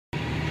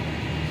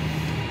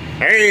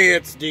Hey,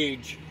 it's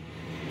Deej.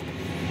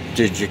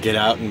 Did you get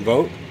out and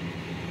vote?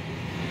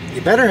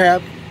 You better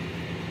have.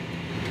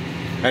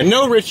 And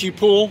no, Richie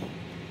Poole,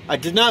 I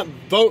did not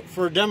vote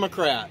for a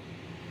Democrat.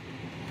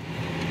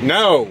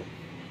 No.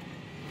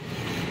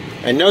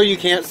 And no, you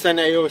can't send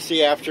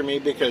AOC after me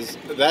because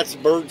that's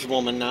Berg's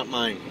woman, not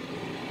mine.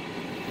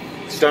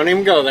 So don't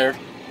even go there.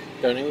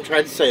 Don't even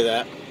try to say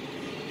that.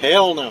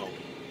 Hell no.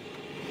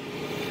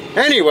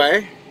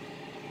 Anyway,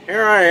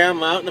 here I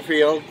am out in the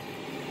field,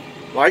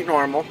 like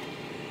normal.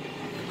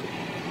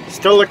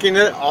 Still looking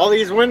at all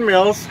these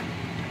windmills.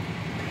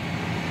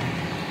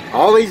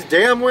 All these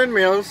damn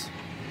windmills.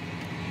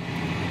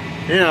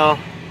 You know,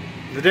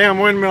 the damn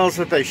windmills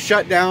that they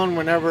shut down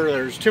whenever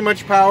there's too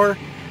much power.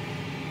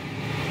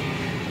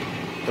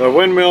 The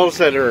windmills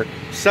that are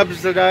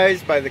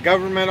subsidized by the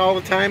government all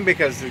the time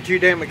because they're too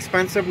damn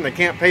expensive and they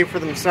can't pay for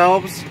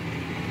themselves.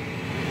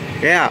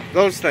 Yeah,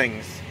 those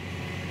things.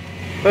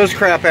 Those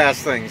crap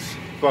ass things,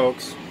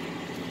 folks.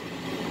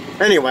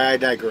 Anyway, I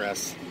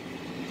digress.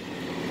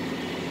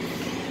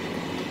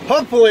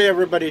 Hopefully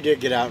everybody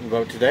did get out and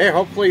vote today.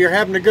 Hopefully you're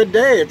having a good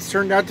day. It's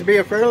turned out to be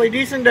a fairly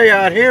decent day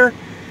out here.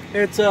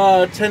 It's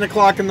 10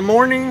 o'clock in the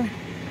morning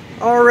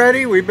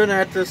already. We've been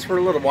at this for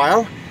a little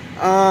while.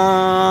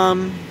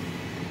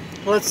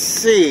 Let's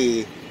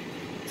see.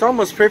 It's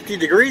almost 50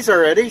 degrees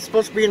already. It's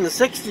supposed to be in the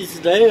 60s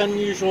today.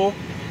 Unusual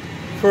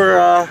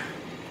for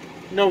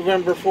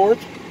November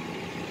 4th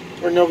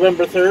or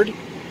November 3rd.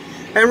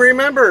 And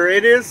remember,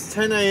 it is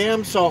 10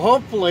 a.m. so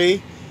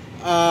hopefully,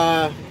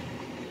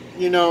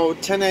 you know,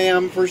 10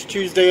 a.m. first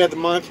Tuesday of the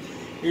month,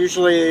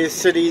 usually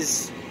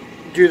cities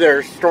do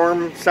their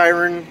storm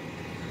siren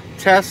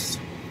tests.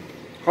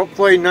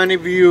 Hopefully none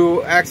of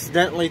you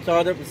accidentally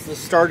thought it was the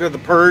start of the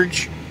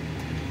purge.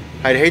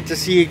 I'd hate to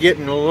see you get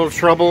in a little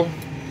trouble.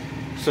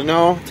 So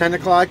no, 10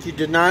 o'clock, you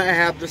did not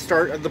have the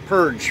start of the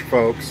purge,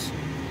 folks.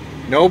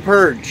 No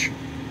purge.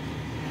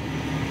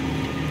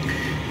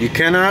 You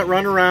cannot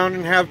run around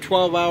and have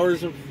 12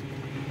 hours of,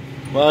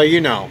 well,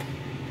 you know.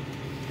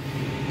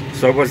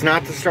 So it was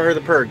not the start of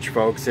the purge,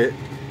 folks. It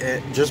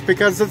just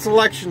because it's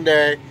election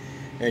day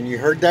and you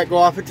heard that go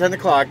off at 10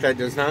 o'clock, that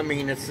does not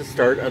mean it's the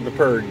start of the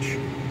purge.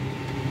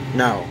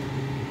 No.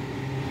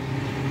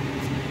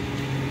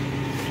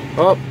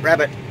 Oh,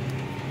 rabbit.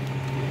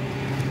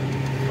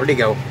 Where'd he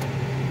go?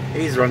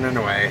 He's running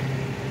away.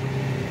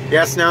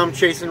 Yes, now I'm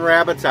chasing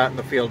rabbits out in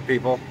the field,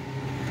 people.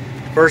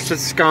 First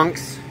it's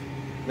skunks,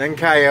 then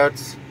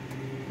coyotes,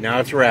 now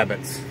it's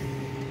rabbits.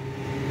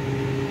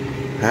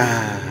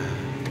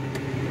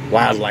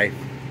 Wildlife.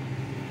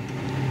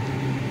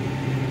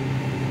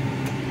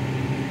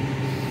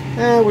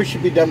 We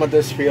should be done with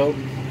this field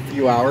in a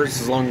few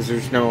hours as long as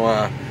there's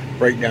no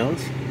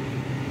breakdowns.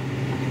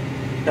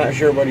 Not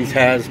sure what he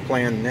has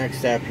planned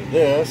next after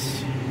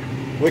this.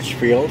 Which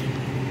field?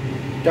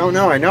 Don't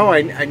know. I know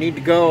I need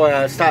to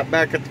go stop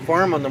back at the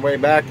farm on the way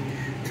back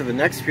to the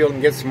next field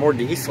and get some more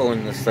diesel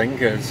in this thing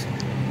because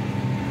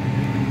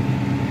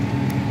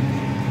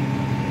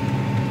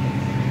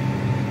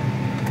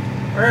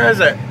where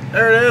is it?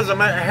 There it is. I'm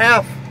at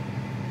half.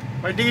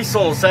 My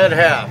diesel's at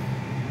half.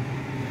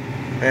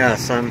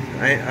 Yes, I'm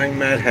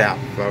at half,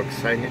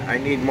 folks. I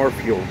need more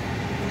fuel.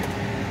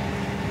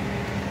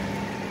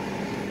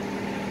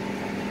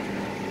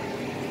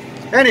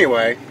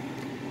 Anyway,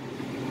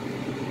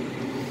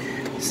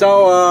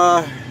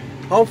 so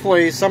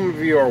hopefully some of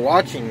you are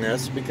watching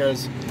this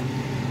because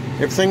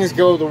if things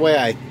go the way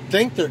I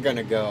think they're going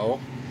to go,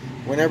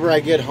 whenever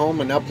I get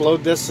home and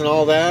upload this and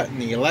all that,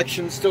 and the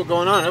election's still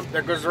going on, oh,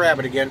 there goes the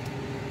rabbit again.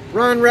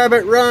 Run,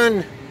 rabbit,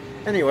 run!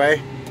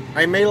 Anyway,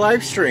 I may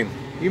live stream.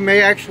 You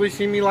may actually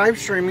see me live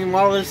streaming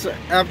while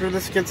after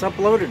this gets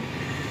uploaded.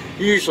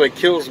 It usually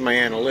kills my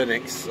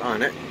analytics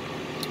on it.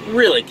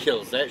 Really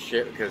kills that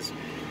shit because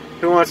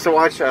who wants to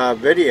watch a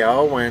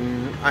video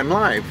when I'm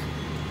live?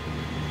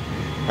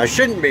 I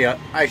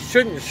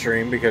shouldn't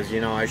stream because,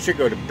 you know, I should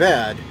go to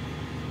bed.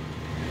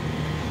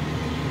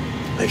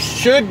 I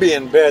should be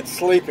in bed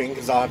sleeping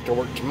because I'll have to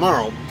work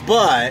tomorrow,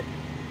 but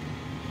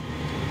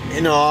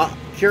you know,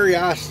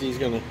 curiosity is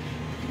going to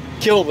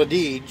kill the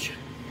Deej.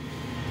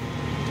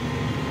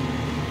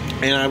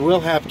 And I will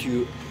have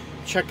to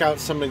check out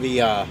some of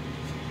the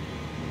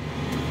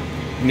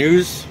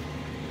news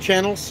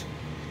channels.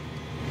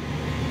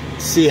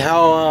 See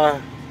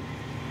how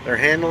they're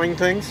handling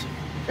things.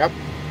 Yep.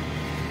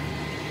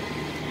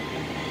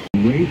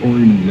 Great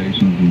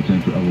organizations in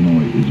Central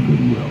Illinois is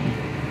Goodwill.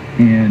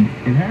 And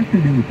it has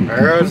to do with the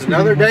there's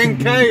another dang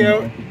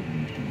coyote.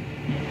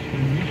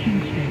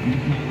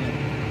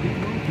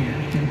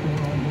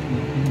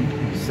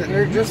 Sitting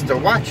there just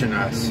watching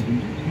us.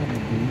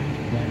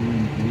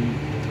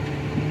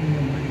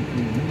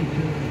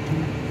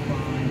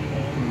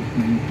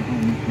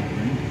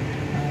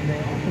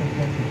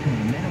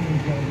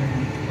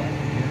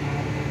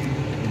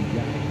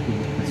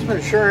 This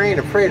one sure ain't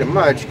afraid of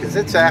much because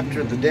it's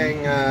after the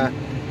dang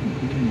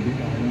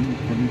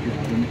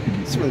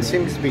this one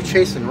seems to be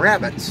chasing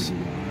rabbits.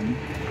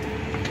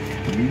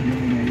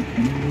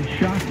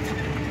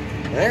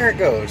 There it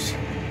goes.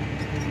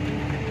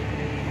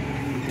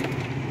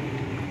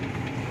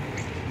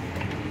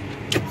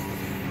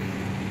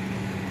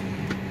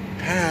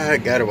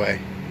 it got away.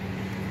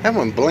 That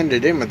one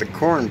blended in with the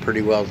corn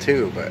pretty well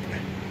too, but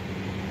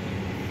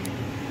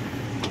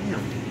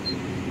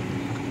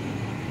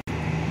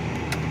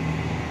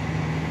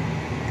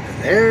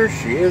there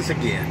she is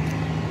again.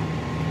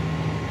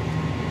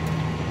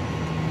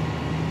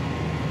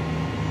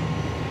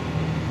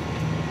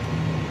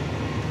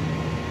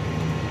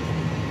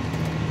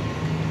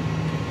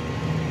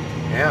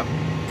 Yep,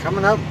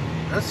 coming up.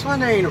 This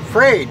one ain't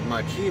afraid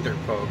much either,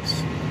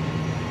 folks.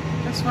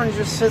 This one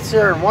just sits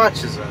there and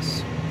watches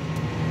us.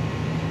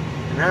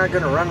 And now we're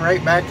going to run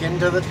right back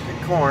into the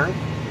corn,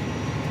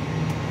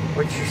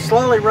 which you're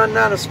slowly running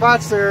out of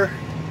spots there.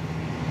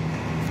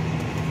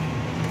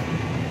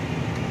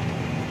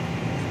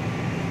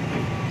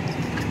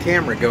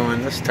 Camera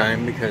going this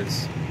time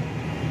because,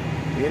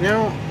 you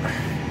know,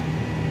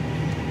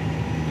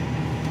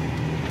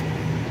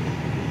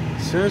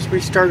 as soon as we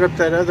start up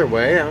that other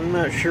way, I'm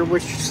not sure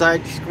which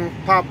side she's going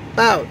to pop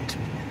out.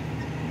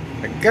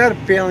 I got a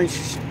feeling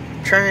she's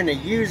trying to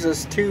use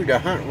us too to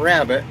hunt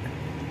rabbit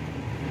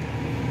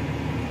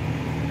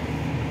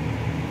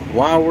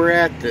while we're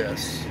at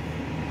this.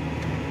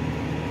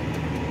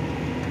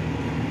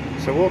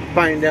 So we'll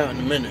find out in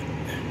a minute.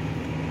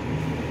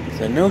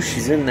 I know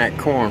she's in that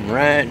corn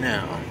right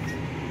now.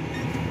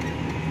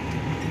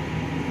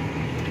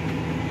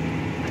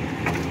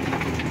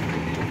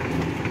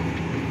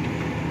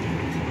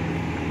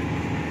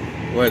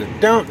 What I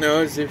don't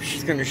know is if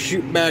she's going to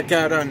shoot back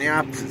out on the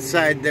opposite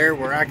side there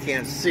where I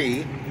can't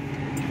see,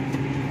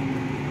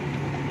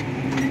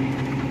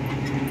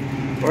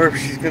 or if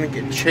she's going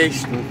to get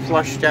chased and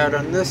flushed out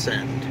on this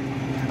end.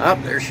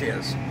 Oh, there she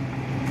is.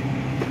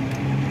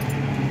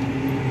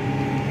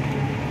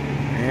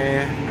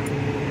 Yeah.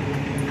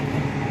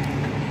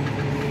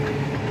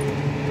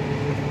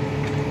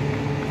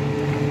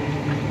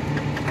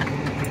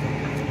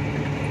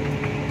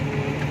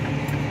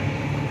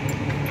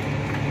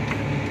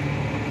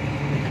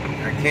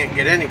 Can't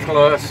get any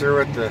closer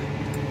with the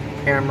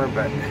camera,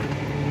 but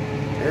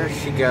there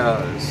she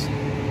goes.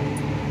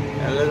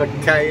 That little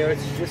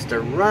coyote's just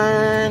a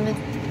run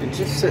and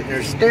just sitting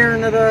there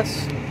staring at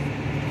us.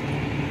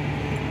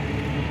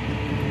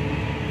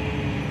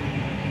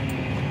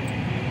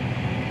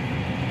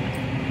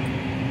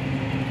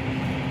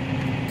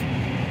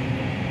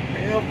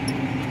 Yep.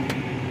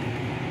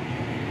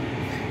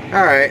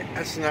 Alright,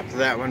 that's enough of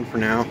that one for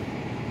now.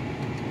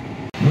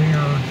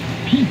 Where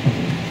people.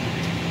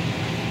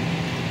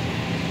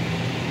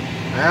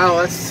 Well,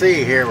 let's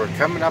see here. We're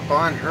coming up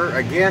on her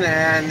again,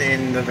 and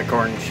into the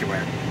corn she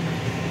went.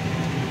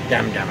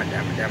 Damn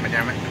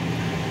it.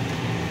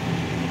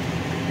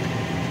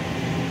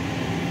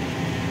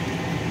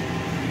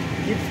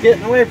 Keeps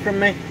getting away from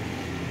me.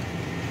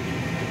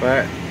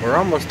 But we're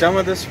almost done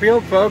with this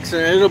field, folks,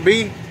 and it'll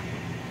be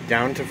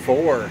down to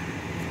 4.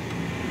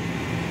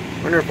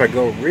 Wonder if I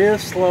go real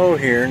slow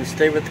here and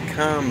stay with the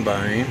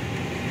combine,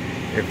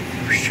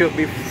 if she'll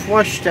be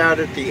flushed out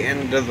at the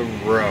end of the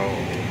row.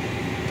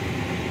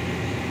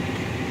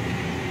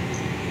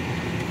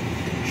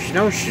 She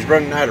knows she's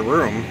running out of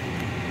room.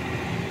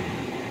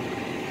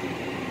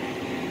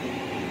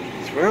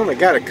 So we only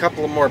got a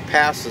couple of more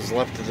passes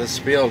left of this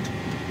field.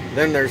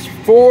 Then there's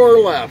 4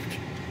 left.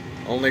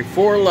 Only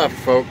 4 left,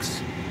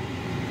 folks.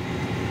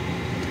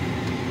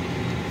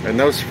 And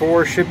those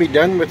 4 should be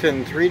done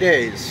within 3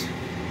 days.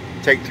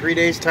 Take 3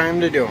 days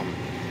time to do them.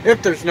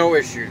 If there's no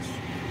issues,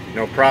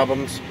 no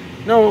problems,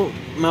 no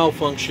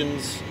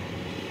malfunctions,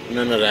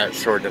 none of that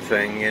sort of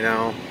thing, you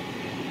know.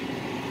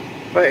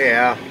 But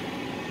yeah.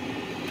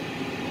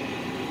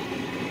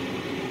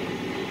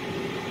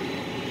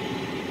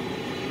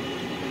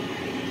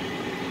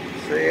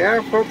 So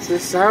yeah, folks,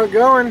 this is how it's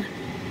going.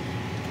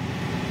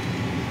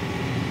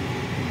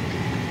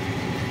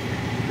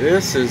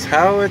 This is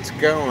how it's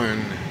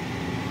going.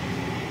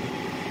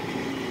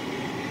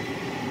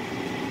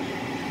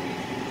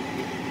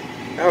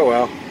 Oh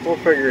well, we'll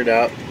figure it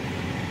out.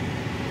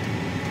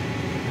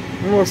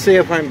 And we'll see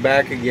if I'm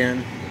back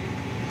again.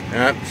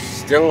 Yep,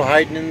 still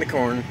hiding in the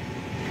corn.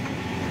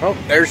 Oh,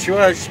 there she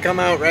was. She come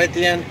out right at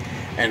the end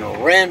and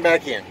ran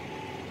back in,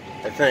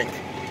 I think.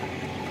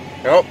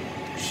 Oh.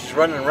 She's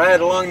running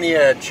right along the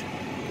edge,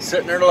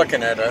 sitting there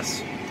looking at us.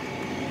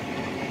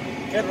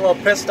 Getting a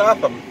little pissed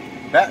off, I'm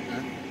betting.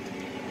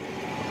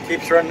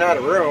 Keeps running out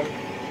of room.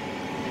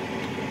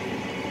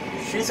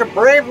 She's a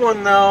brave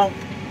one, though.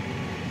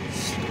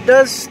 She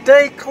does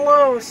stay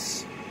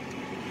close.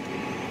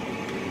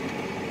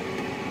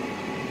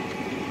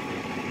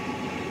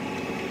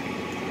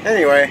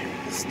 Anyway,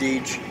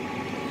 Steege.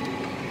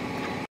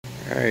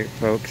 Alright,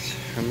 folks,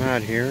 I'm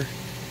out here.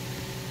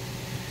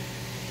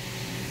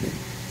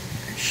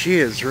 She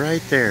is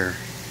right there,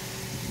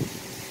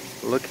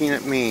 looking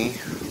at me,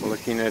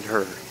 looking at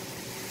her.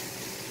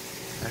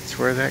 That's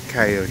where that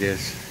coyote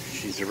is.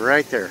 She's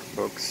right there,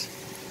 folks.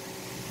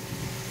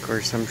 Of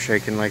course, I'm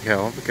shaking like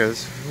hell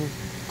because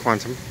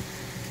quantum.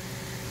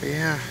 But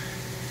yeah,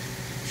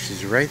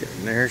 she's right there.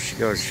 And there she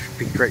goes. She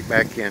peeked right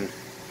back in.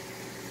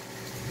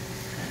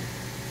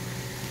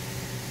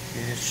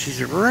 And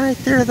she's right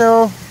there,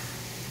 though.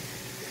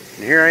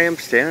 And here I am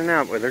standing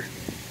out with her.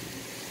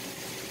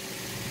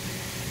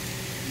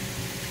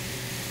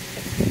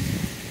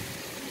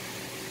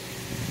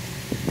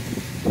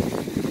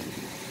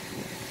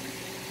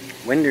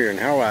 Windier than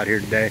hell out here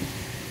today.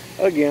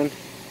 Again.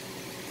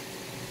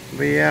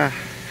 But yeah,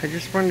 I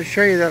just wanted to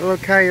show you that little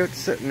coyote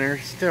sitting there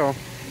still.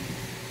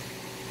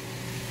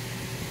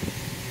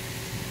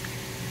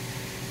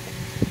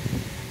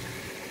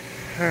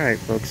 Alright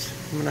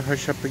folks, I'm going to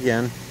hush up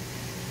again.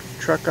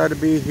 Truck ought to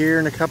be here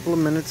in a couple of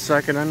minutes so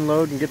I can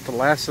unload and get the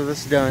last of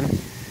this done.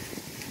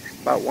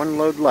 About one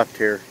load left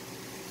here.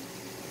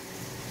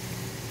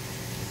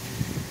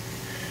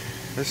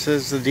 This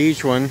is the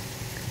Deej one.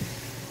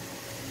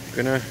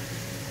 Gonna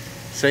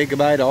say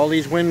goodbye to all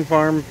these wind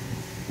farm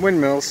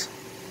windmills.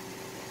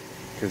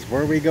 Because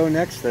where we go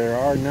next, there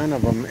are none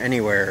of them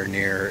anywhere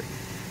near it.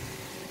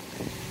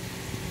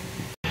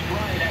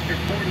 Right after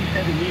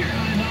 47 years.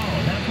 I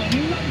know, that's what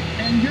you like.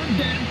 And your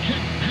dad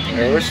kept.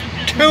 There was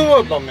 2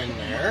 of them in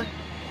there.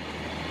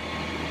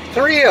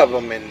 3 of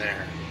them in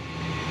there.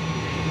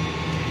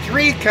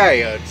 3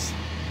 coyotes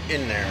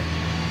in there.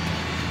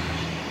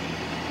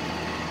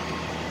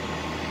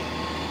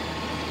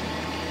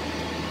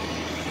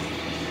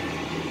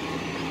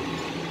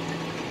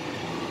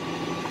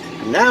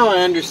 Now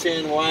I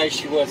understand why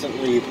she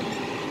wasn't leaving.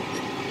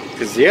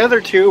 Because the other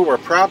 2 were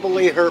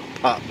probably her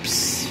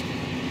pups.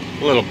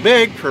 A little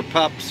big for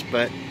pups,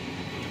 but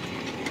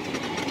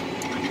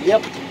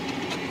yep.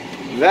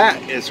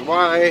 That is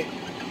why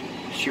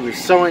she was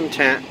so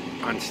intent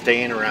on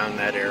staying around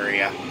that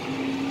area.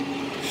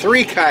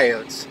 3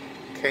 coyotes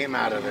came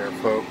out of there,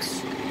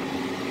 folks.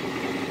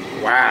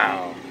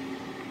 Wow.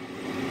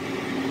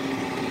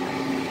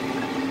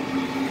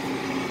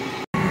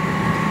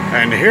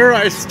 And here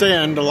I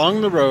stand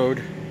along the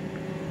road.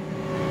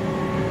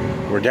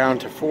 We're down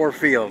to 4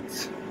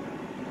 fields.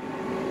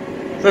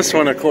 This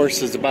one, of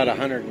course, is about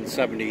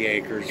 170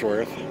 acres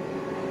worth.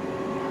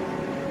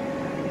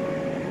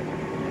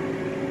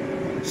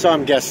 So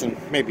I'm guessing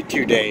maybe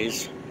 2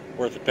 days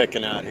worth of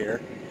picking out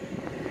here.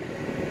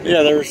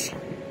 Yeah, there's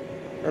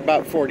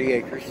about 40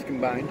 acres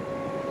combined.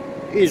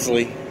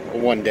 Easily a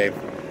 1-day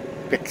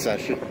pick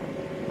session.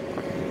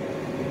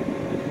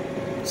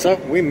 So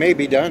we may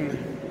be done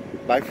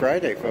by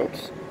Friday,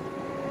 folks.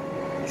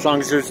 As long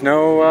as there's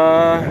no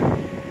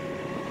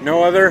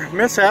other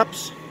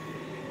mishaps.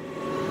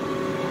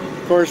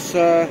 Of course,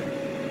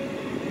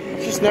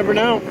 just never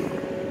know.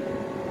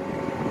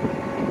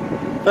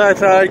 But I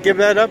thought I'd give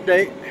that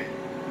update.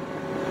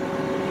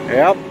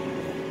 Yep,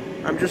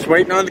 I'm just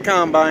waiting on the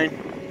combine.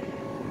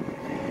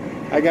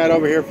 I got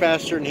over here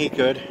faster than he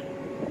could.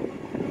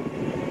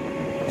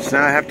 So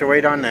now I have to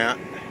wait on that.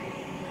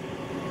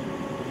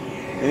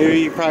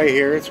 You probably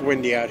hear it's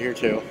windy out here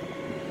too.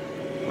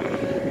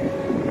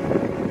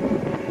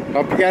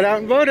 Hope you got out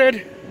and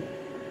voted.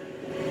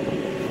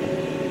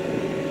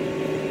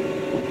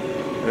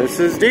 This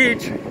is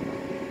Deej.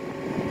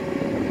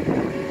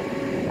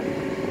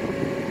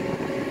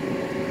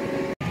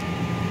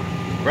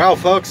 Well,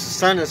 folks, the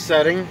sun is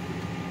setting.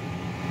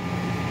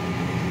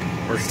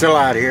 We're still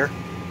out here.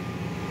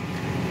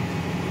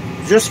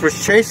 Just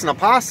was chasing a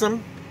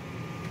possum.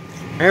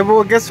 Maybe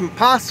we'll get some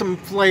possum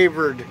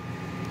flavored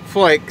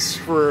flakes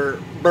for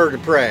bird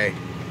of prey.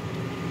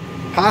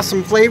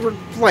 Possum flavored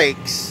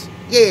flakes.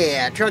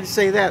 Yeah, I tried to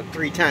say that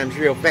 3 times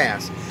real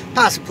fast.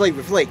 Possum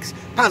flavored flakes.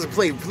 Possum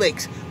flavored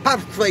flakes.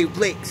 Possum flavored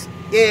flakes.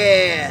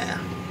 Yeah.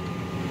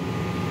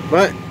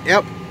 But,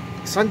 yep,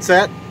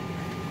 sunset.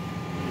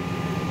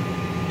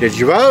 Did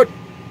you vote?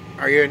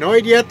 Are you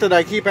annoyed yet that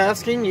I keep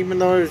asking, even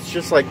though it's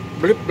just like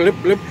blip, blip,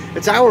 blip?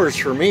 It's hours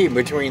for me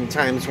between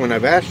times when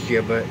I've asked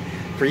you, but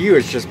for you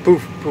it's just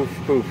poof, poof,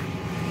 poof.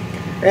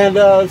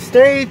 And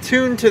stay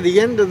tuned to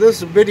the end of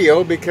this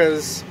video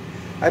because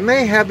I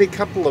may have a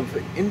couple of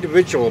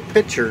individual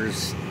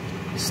pictures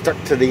stuck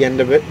to the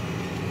end of it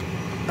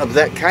of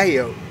that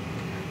coyote.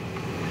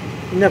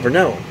 You never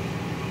know.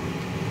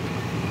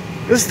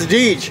 This is the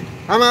Deej.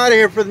 I'm out of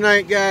here for the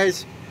night,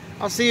 guys.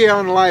 I'll see you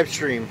on the live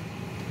stream.